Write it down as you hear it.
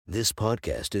This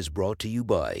podcast is brought to you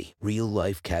by Real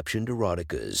Life Captioned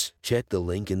Eroticas. Check the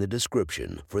link in the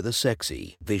description for the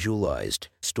sexy, visualized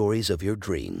stories of your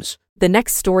dreams. The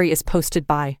next story is posted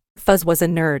by Fuzz Was a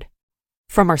Nerd.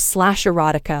 From our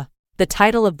 /erotica, the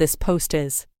title of this post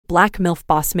is Black MILF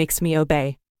Boss Makes Me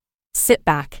Obey. Sit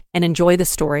back and enjoy the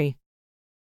story.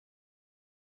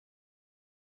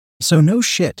 So no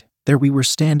shit, there we were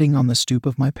standing on the stoop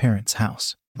of my parents'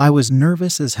 house. I was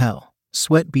nervous as hell,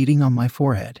 sweat beading on my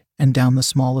forehead and down the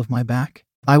small of my back.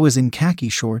 I was in khaki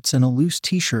shorts and a loose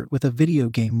t-shirt with a video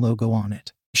game logo on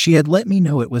it. She had let me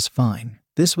know it was fine.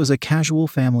 This was a casual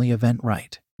family event,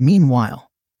 right? Meanwhile,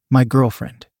 my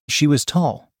girlfriend, she was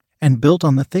tall and built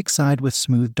on the thick side with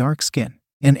smooth dark skin.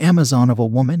 An Amazon of a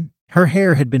woman, her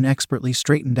hair had been expertly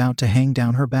straightened out to hang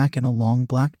down her back in a long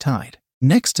black tide.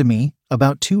 Next to me,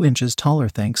 about 2 inches taller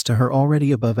thanks to her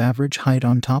already above average height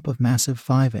on top of massive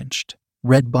 5-inched,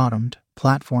 red-bottomed,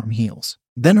 platform heels.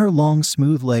 Then her long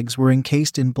smooth legs were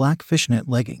encased in black fishnet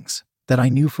leggings that I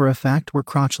knew for a fact were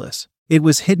crotchless. It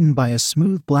was hidden by a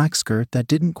smooth black skirt that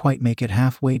didn't quite make it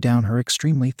halfway down her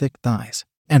extremely thick thighs.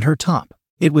 And her top,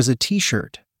 it was a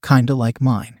t-shirt, kinda like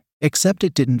mine, except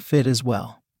it didn't fit as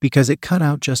well, because it cut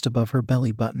out just above her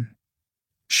belly button,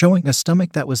 showing a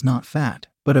stomach that was not fat,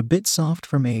 but a bit soft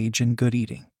from age and good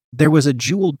eating. There was a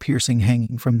jeweled piercing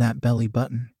hanging from that belly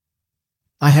button.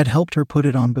 I had helped her put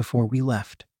it on before we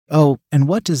left. Oh, and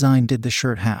what design did the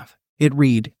shirt have? It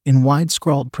read, in wide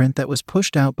scrawled print that was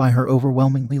pushed out by her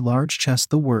overwhelmingly large chest,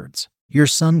 the words, "Your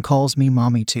son calls me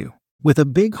mommy too," with a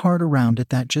big heart around it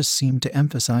that just seemed to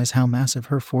emphasize how massive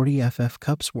her 40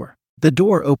 cups were. The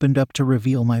door opened up to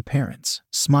reveal my parents'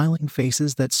 smiling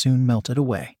faces that soon melted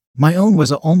away. My own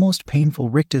was a almost painful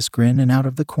rictus grin, and out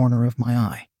of the corner of my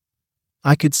eye,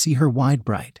 I could see her wide,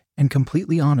 bright, and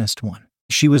completely honest one.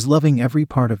 She was loving every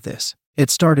part of this. It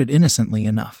started innocently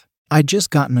enough. I'd just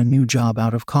gotten a new job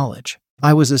out of college.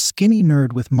 I was a skinny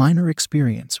nerd with minor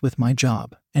experience with my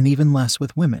job, and even less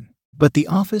with women. But the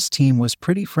office team was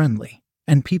pretty friendly,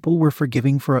 and people were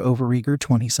forgiving for a overeager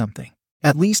 20-something.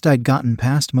 At least I'd gotten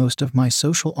past most of my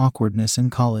social awkwardness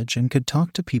in college and could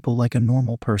talk to people like a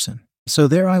normal person. So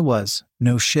there I was,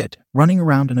 no shit, running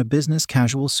around in a business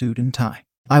casual suit and tie.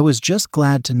 I was just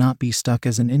glad to not be stuck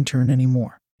as an intern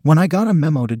anymore. When I got a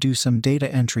memo to do some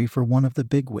data entry for one of the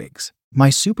bigwigs, my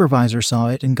supervisor saw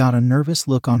it and got a nervous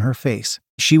look on her face.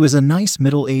 She was a nice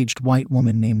middle-aged white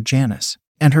woman named Janice,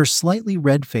 and her slightly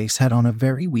red face had on a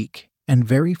very weak and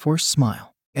very forced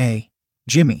smile. "Hey,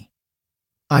 Jimmy."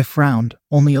 I frowned,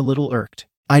 only a little irked.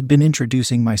 I'd been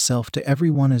introducing myself to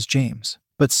everyone as James,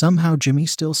 but somehow Jimmy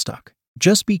still stuck.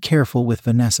 "Just be careful with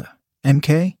Vanessa,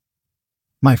 MK?"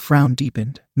 My frown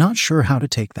deepened, not sure how to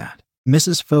take that.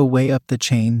 Mrs. Foe way up the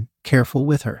chain, careful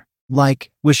with her. Like,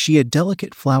 was she a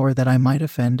delicate flower that I might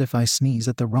offend if I sneeze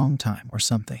at the wrong time or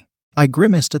something? I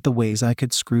grimaced at the ways I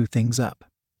could screw things up,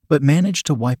 but managed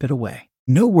to wipe it away.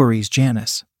 "No worries,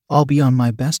 Janice. I'll be on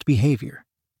my best behavior."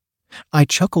 I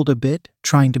chuckled a bit,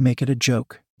 trying to make it a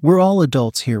joke. We're all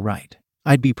adults here, right?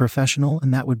 I'd be professional,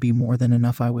 and that would be more than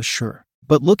enough, I was sure.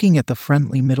 But looking at the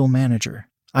friendly middle manager,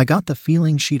 I got the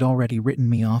feeling she'd already written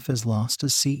me off as lost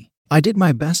as sea. I did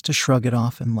my best to shrug it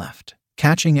off and left,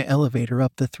 catching an elevator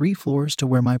up the 3 floors to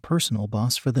where my personal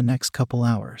boss for the next couple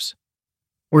hours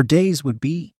or days would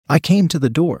be. I came to the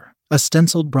door, a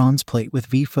stenciled bronze plate with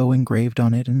VFO engraved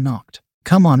on it, and knocked.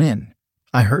 "Come on in."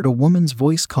 I heard a woman's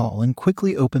voice call and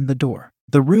quickly opened the door.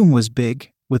 The room was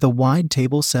big, with a wide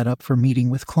table set up for meeting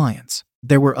with clients.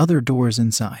 There were other doors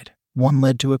inside. One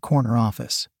led to a corner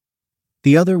office.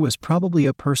 The other was probably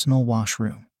a personal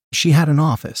washroom. She had an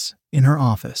office in her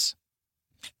office,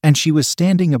 and she was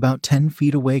standing about 10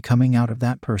 feet away coming out of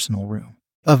that personal room.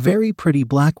 A very pretty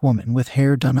black woman with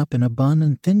hair done up in a bun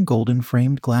and thin golden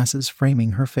framed glasses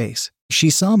framing her face.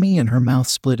 She saw me and her mouth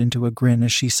split into a grin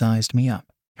as she sized me up.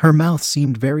 Her mouth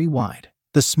seemed very wide,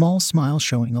 the small smile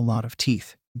showing a lot of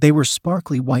teeth. They were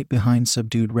sparkly white behind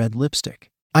subdued red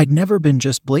lipstick. I'd never been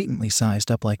just blatantly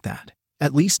sized up like that,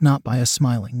 at least not by a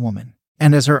smiling woman.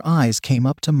 And as her eyes came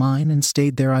up to mine and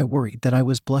stayed there, I worried that I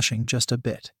was blushing just a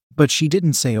bit. But she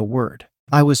didn't say a word.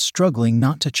 I was struggling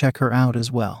not to check her out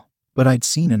as well, but I'd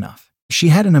seen enough. She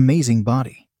had an amazing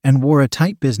body, and wore a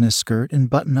tight business skirt and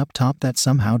button-up top that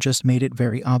somehow just made it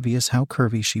very obvious how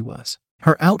curvy she was.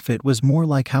 Her outfit was more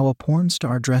like how a porn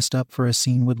star dressed up for a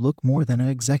scene would look more than an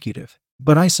executive.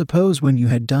 But I suppose when you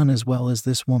had done as well as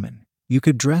this woman, you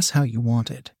could dress how you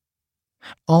wanted.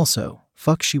 Also,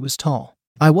 fuck, she was tall.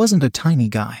 I wasn't a tiny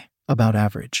guy, about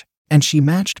average, and she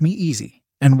matched me easy,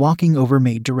 and walking over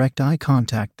made direct eye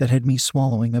contact that had me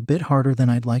swallowing a bit harder than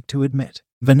I'd like to admit.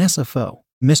 "Vanessa Foe,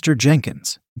 Mr.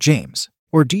 Jenkins, James,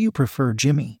 or do you prefer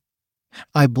Jimmy?"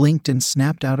 I blinked and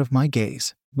snapped out of my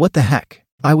gaze. What the heck?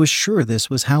 I was sure this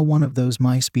was how one of those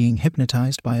mice being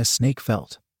hypnotized by a snake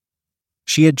felt.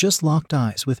 She had just locked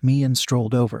eyes with me and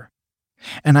strolled over,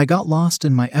 and I got lost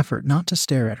in my effort not to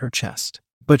stare at her chest.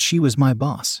 But she was my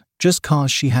boss, just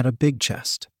cause she had a big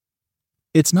chest.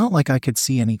 It's not like I could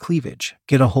see any cleavage.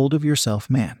 Get a hold of yourself,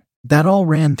 man. That all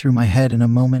ran through my head in a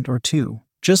moment or two,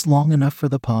 just long enough for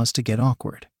the pause to get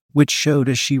awkward, which showed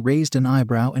as she raised an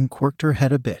eyebrow and quirked her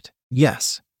head a bit.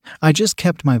 Yes. I just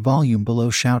kept my volume below,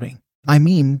 shouting, I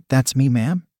mean, that's me,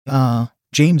 ma'am.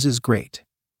 James is great.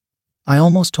 I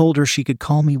almost told her she could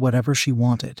call me whatever she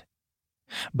wanted.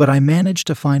 But I managed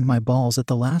to find my balls at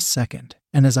the last second,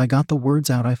 and as I got the words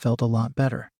out I felt a lot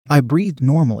better. I breathed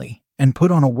normally and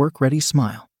put on a work-ready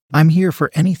smile. I'm here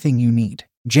for anything you need.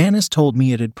 Janice told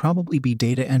me it'd probably be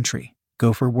data entry.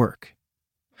 Go for work.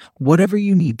 Whatever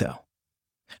you need, though.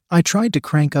 I tried to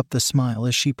crank up the smile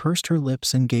as she pursed her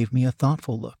lips and gave me a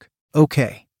thoughtful look.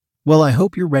 Okay. Well, I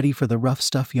hope you're ready for the rough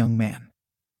stuff, young man.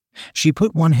 She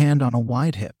put one hand on a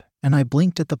wide hip, and I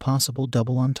blinked at the possible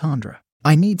double entendre.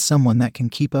 I need someone that can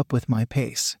keep up with my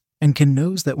pace, and can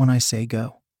knows that when I say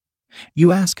go.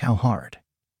 You ask how hard.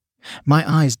 My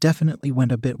eyes definitely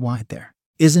went a bit wide there.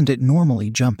 Isn't it normally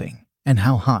jumping? And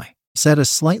how high? Said a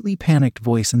slightly panicked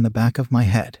voice in the back of my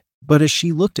head. But as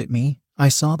she looked at me, I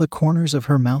saw the corners of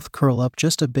her mouth curl up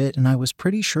just a bit, and I was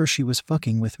pretty sure she was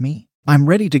fucking with me. I'm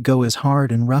ready to go as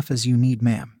hard and rough as you need,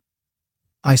 ma'am.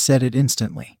 I said it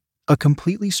instantly. A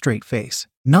completely straight face.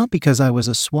 Not because I was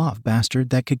a suave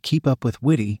bastard that could keep up with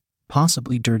witty,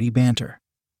 possibly dirty banter,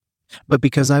 but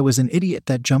because I was an idiot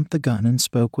that jumped the gun and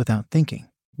spoke without thinking,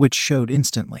 which showed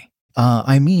instantly.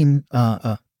 I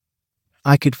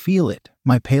could feel it.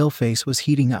 My pale face was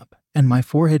heating up, and my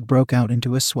forehead broke out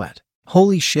into a sweat.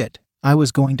 Holy shit, I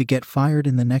was going to get fired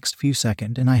in the next few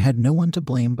seconds, and I had no one to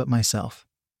blame but myself.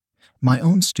 My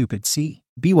own stupid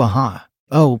Biwaha.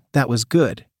 Oh, that was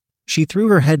good. She threw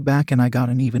her head back and I got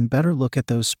an even better look at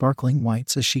those sparkling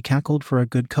whites as she cackled for a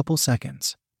good couple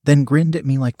seconds, then grinned at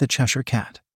me like the Cheshire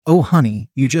Cat. Oh honey,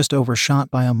 you just overshot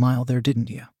by a mile there, didn't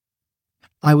you?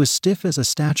 I was stiff as a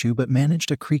statue but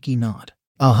managed a creaky nod.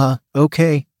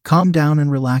 Okay, calm down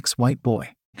and relax, white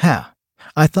boy. Ha,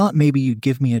 I thought maybe you'd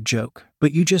give me a joke,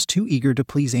 but you just too eager to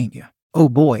please, ain't you? Oh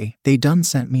boy, they done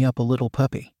sent me up a little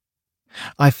puppy.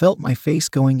 I felt my face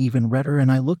going even redder and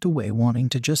I looked away wanting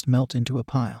to just melt into a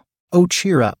pile. Oh,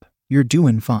 cheer up, you're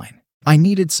doing fine. I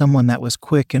needed someone that was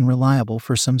quick and reliable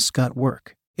for some scut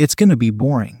work. It's gonna be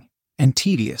boring and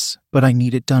tedious, but I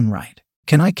need it done right.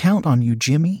 Can I count on you,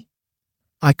 Jimmy?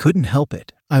 I couldn't help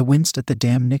it. I winced at the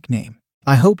damn nickname.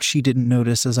 I hoped she didn't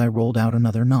notice as I rolled out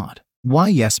another nod. Why,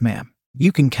 yes, ma'am.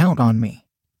 You can count on me.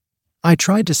 I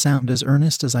tried to sound as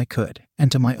earnest as I could,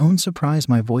 and to my own surprise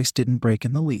my voice didn't break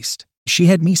in the least. She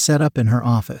had me set up in her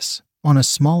office, on a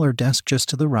smaller desk just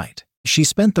to the right. She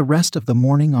spent the rest of the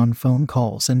morning on phone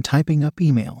calls and typing up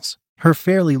emails, her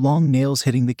fairly long nails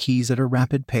hitting the keys at a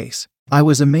rapid pace. I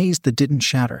was amazed they didn't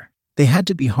shatter. They had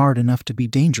to be hard enough to be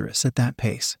dangerous at that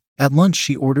pace. At lunch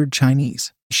she ordered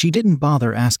Chinese. She didn't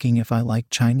bother asking if I liked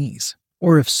Chinese,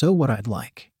 or if so what I'd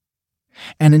like,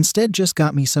 and instead just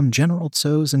got me some General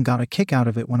Tso's and got a kick out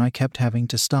of it when I kept having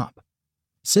to stop,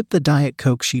 sip the Diet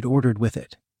Coke she'd ordered with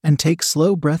it, and take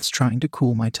slow breaths trying to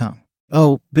cool my tongue.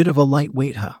 Oh, bit of a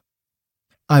lightweight, huh?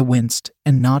 I winced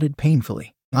and nodded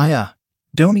painfully. I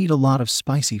don't eat a lot of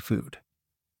spicy food.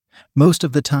 Most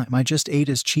of the time I just ate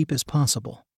as cheap as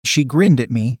possible. She grinned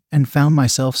at me and found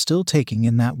myself still taking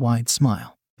in that wide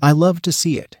smile. I loved to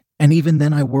see it, and even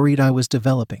then I worried I was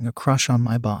developing a crush on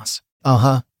my boss.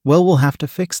 Well, we'll have to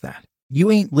fix that.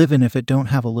 You ain't livin' if it don't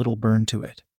have a little burn to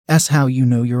it. That's how you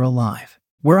know you're alive.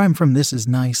 Where I'm from this is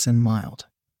nice and mild.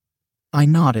 I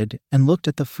nodded and looked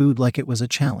at the food like it was a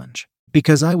challenge,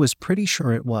 because I was pretty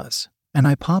sure it was, and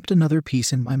I popped another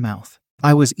piece in my mouth.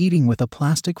 I was eating with a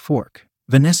plastic fork.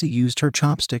 Vanessa used her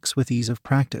chopsticks with ease of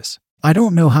practice. I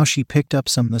don't know how she picked up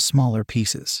some of the smaller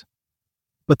pieces,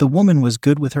 but the woman was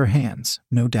good with her hands,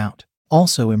 no doubt.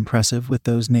 Also impressive with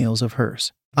those nails of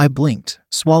hers. I blinked,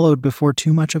 swallowed before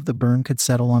too much of the burn could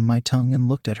settle on my tongue, and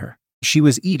looked at her. She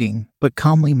was eating, but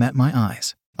calmly met my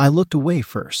eyes. I looked away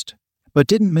first, but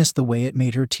didn't miss the way it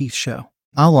made her teeth show.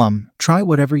 I'll try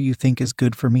whatever you think is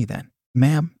good for me then,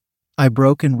 ma'am. I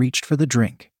broke and reached for the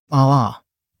drink.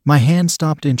 My hand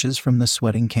stopped inches from the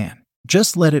sweating can.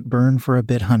 Just let it burn for a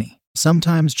bit, honey.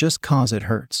 Sometimes just cause it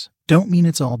hurts don't mean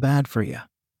it's all bad for you.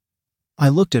 I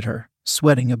looked at her,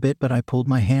 sweating a bit, but I pulled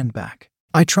my hand back.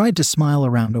 I tried to smile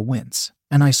around a wince,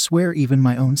 and I swear even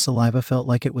my own saliva felt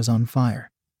like it was on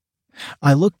fire.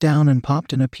 I looked down and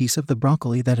popped in a piece of the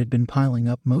broccoli that had been piling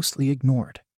up, mostly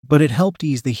ignored. but it helped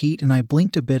ease the heat and I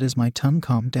blinked a bit as my tongue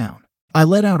calmed down. I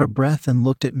let out a breath and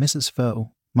looked at Mrs.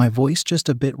 Foe, my voice just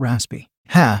a bit raspy.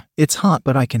 "Ha, it's hot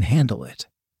but I can handle it."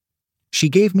 She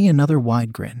gave me another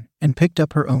wide grin and picked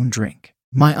up her own drink.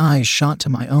 My eyes shot to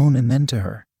my own and then to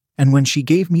her, and when she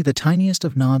gave me the tiniest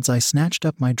of nods I snatched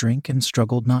up my drink and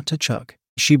struggled not to chug.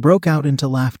 She broke out into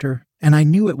laughter, and I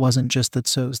knew it wasn't just that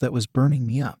so's that was burning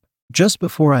me up. Just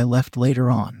before I left later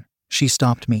on, she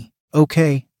stopped me.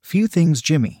 "Okay, few things,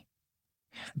 Jimmy.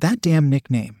 That damn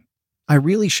nickname. I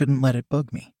really shouldn't let it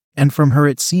bug me." And from her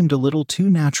it seemed a little too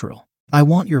natural. "I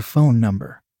want your phone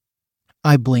number."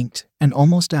 I blinked and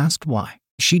almost asked why.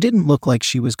 She didn't look like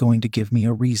she was going to give me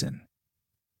a reason.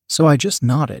 So I just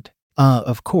nodded.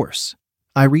 Of course.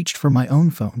 I reached for my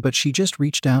own phone, but she just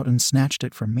reached out and snatched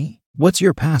it from me. "What's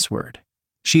your password?"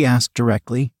 she asked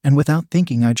directly, and without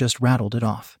thinking I just rattled it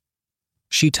off.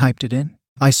 She typed it in.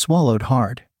 I swallowed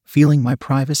hard, feeling my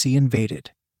privacy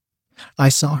invaded. I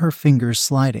saw her fingers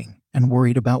sliding and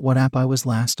worried about what app I was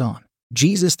last on.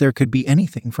 Jesus, there could be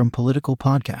anything from political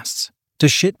podcasts to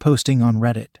shit posting on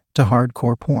Reddit to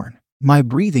hardcore porn. My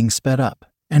breathing sped up,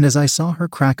 and as I saw her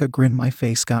crack a grin, my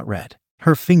face got red.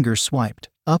 Her finger swiped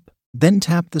up, then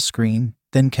tapped the screen,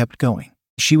 then kept going.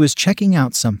 She was checking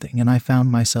out something and I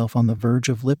found myself on the verge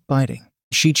of lip biting.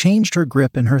 She changed her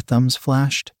grip and her thumbs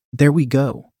flashed. "There we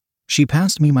go." She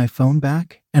passed me my phone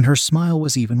back, and her smile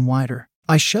was even wider.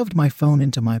 I shoved my phone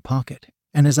into my pocket,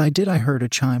 and as I did I heard a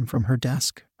chime from her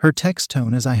desk, her text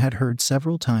tone as I had heard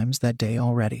several times that day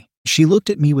already. She looked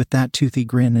at me with that toothy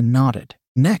grin and nodded.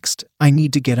 "Next, I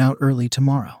need to get out early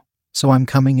tomorrow, so I'm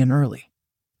coming in early.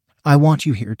 I want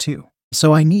you here too,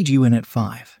 so I need you in at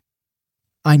 5.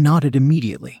 I nodded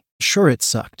immediately. Sure, it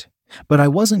sucked, but I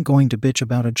wasn't going to bitch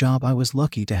about a job I was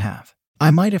lucky to have.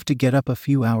 I might have to get up a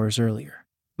few hours earlier,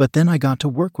 but then I got to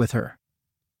work with her,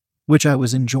 which I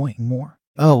was enjoying more.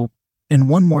 Oh, and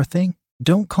one more thing,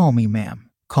 don't call me ma'am,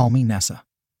 call me Nessa."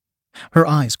 Her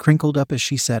eyes crinkled up as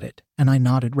she said it, and I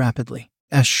nodded rapidly.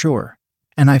 Sure,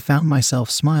 and I found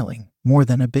myself smiling, more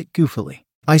than a bit goofily.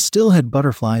 I still had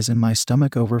butterflies in my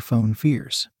stomach over phone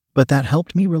fears, but that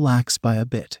helped me relax by a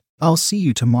bit. "I'll see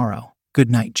you tomorrow. Good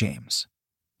night, James."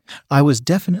 I was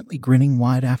definitely grinning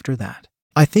wide after that.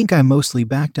 I think I mostly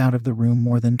backed out of the room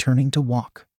more than turning to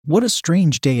walk. What a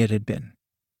strange day it had been.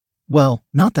 Well,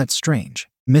 not that strange.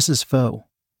 Mrs. Foe,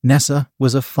 Nessa,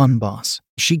 was a fun boss.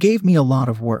 She gave me a lot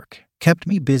of work, kept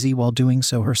me busy while doing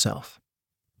so herself.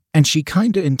 And she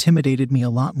kinda intimidated me a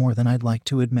lot more than I'd like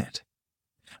to admit.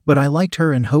 But I liked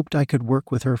her and hoped I could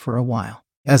work with her for a while.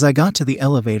 As I got to the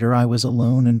elevator, I was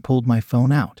alone and pulled my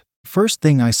phone out. First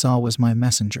thing I saw was my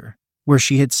messenger, where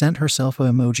she had sent herself an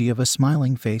emoji of a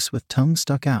smiling face with tongue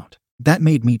stuck out. That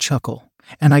made me chuckle,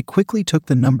 and I quickly took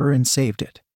the number and saved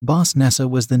it. Boss Nessa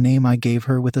was the name I gave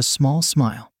her with a small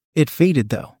smile. It faded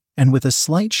though, and with a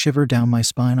slight shiver down my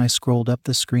spine I scrolled up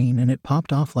the screen and it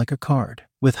popped off like a card,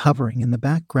 with hovering in the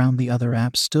background the other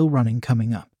apps still running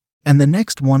coming up. And the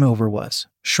next one over was,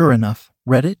 sure enough,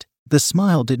 Reddit. The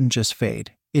smile didn't just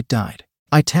fade, it died.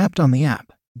 I tapped on the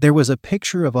app. There was a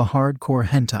picture of a hardcore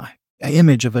hentai, an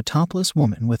image of a topless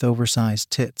woman with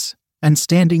oversized tits, and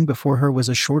standing before her was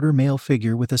a shorter male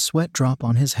figure with a sweat drop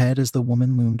on his head as the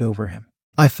woman loomed over him.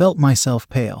 I felt myself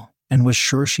pale, and was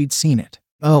sure she'd seen it.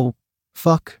 Oh,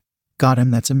 fuck. Got him,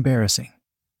 that's embarrassing.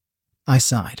 I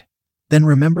sighed, then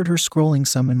remembered her scrolling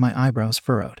some and my eyebrows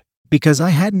furrowed, because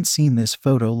I hadn't seen this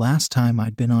photo last time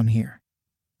I'd been on here.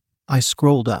 I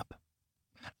scrolled up.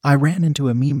 I ran into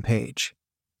a meme page,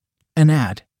 an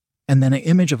ad, and then an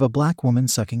image of a black woman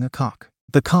sucking a cock.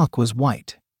 The cock was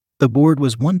white. The board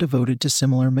was one devoted to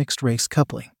similar mixed-race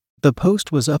coupling. The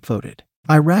post was upvoted.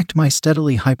 I racked my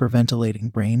steadily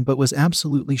hyperventilating brain but was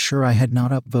absolutely sure I had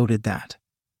not upvoted that.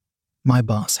 My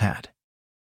boss had.